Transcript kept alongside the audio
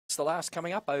It's the last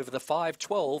coming up over the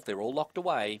 5:12. They're all locked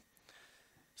away.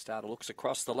 Starter looks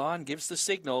across the line, gives the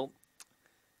signal.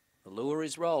 The lure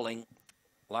is rolling.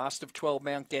 Last of 12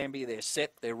 Mt-Gambier, they're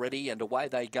set, they're ready, and away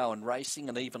they go. And racing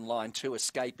an even line 2,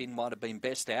 Escape In might have been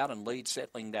best out, and lead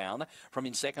settling down. From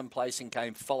in second placing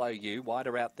came Follow You.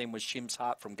 Wider out then was Shim's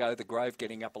Heart from Go the Grove,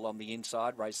 getting up along the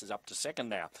inside. Races up to second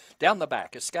now. Down the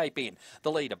back, Escape In,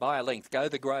 the leader by a length. Go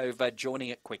the Grove joining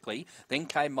it quickly. Then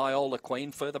came Myola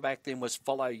Queen. Further back then was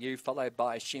Follow You, followed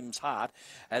by Shim's Heart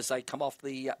as they come off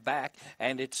the back.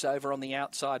 And it's over on the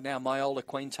outside now. Myola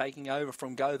Queen taking over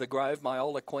from Go the Grove.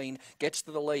 Myola Queen gets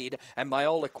to the lead, and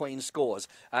Myola Queen scores.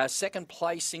 Second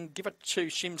placing, give it to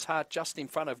Shim's Heart just in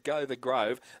front of Go the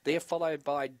Grove. They're followed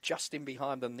by, just in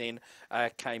behind them then,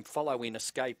 came Follow In,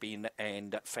 Escape In,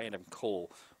 and Phantom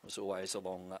Call was always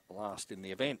along last in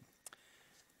the event.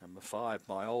 Number 5,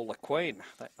 Myola Queen.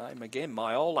 That name again,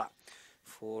 Myola,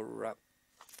 for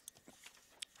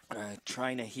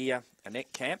trainer here,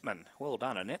 Annette Campman. Well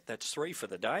done, Annette. That's 3 for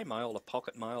the day. Myola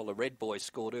Pocket, Myola Red Boy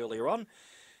scored earlier on.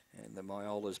 And the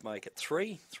Myolas make it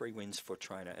 3. 3 wins for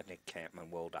trainer Annette Campman.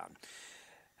 Well done.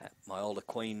 Myola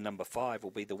Queen, number 5,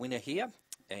 will be the winner here.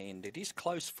 And it is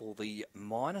close for the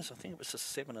minors. I think it was the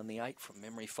 7 and the 8 from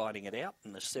memory fighting it out.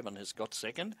 And the 7 has got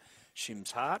second.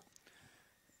 Shim's Heart.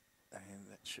 And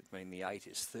that should mean the 8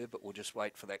 is third. But we'll just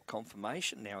wait for that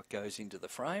confirmation. Now it goes into the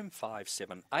frame. 5,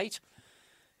 7, 8.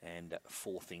 And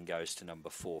fourth in goes to number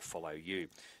 4, Follow You.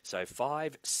 So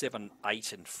 5, 7,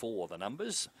 8 and 4 the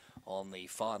numbers on the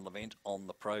final event on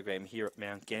the program here at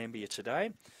Mt-Gambier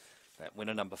today. That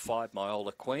winner number 5,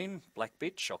 Myola Queen. Black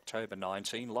Bitch, October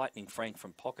 19. Lightning Frank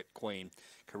from Pocket Queen.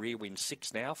 Career win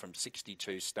 6 now from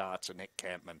 62 starts. Annette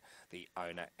Campman, the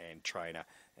owner and trainer.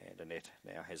 And Annette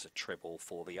now has a treble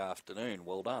for the afternoon.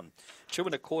 Well done. 2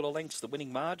 1/4 lengths the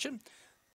winning margin.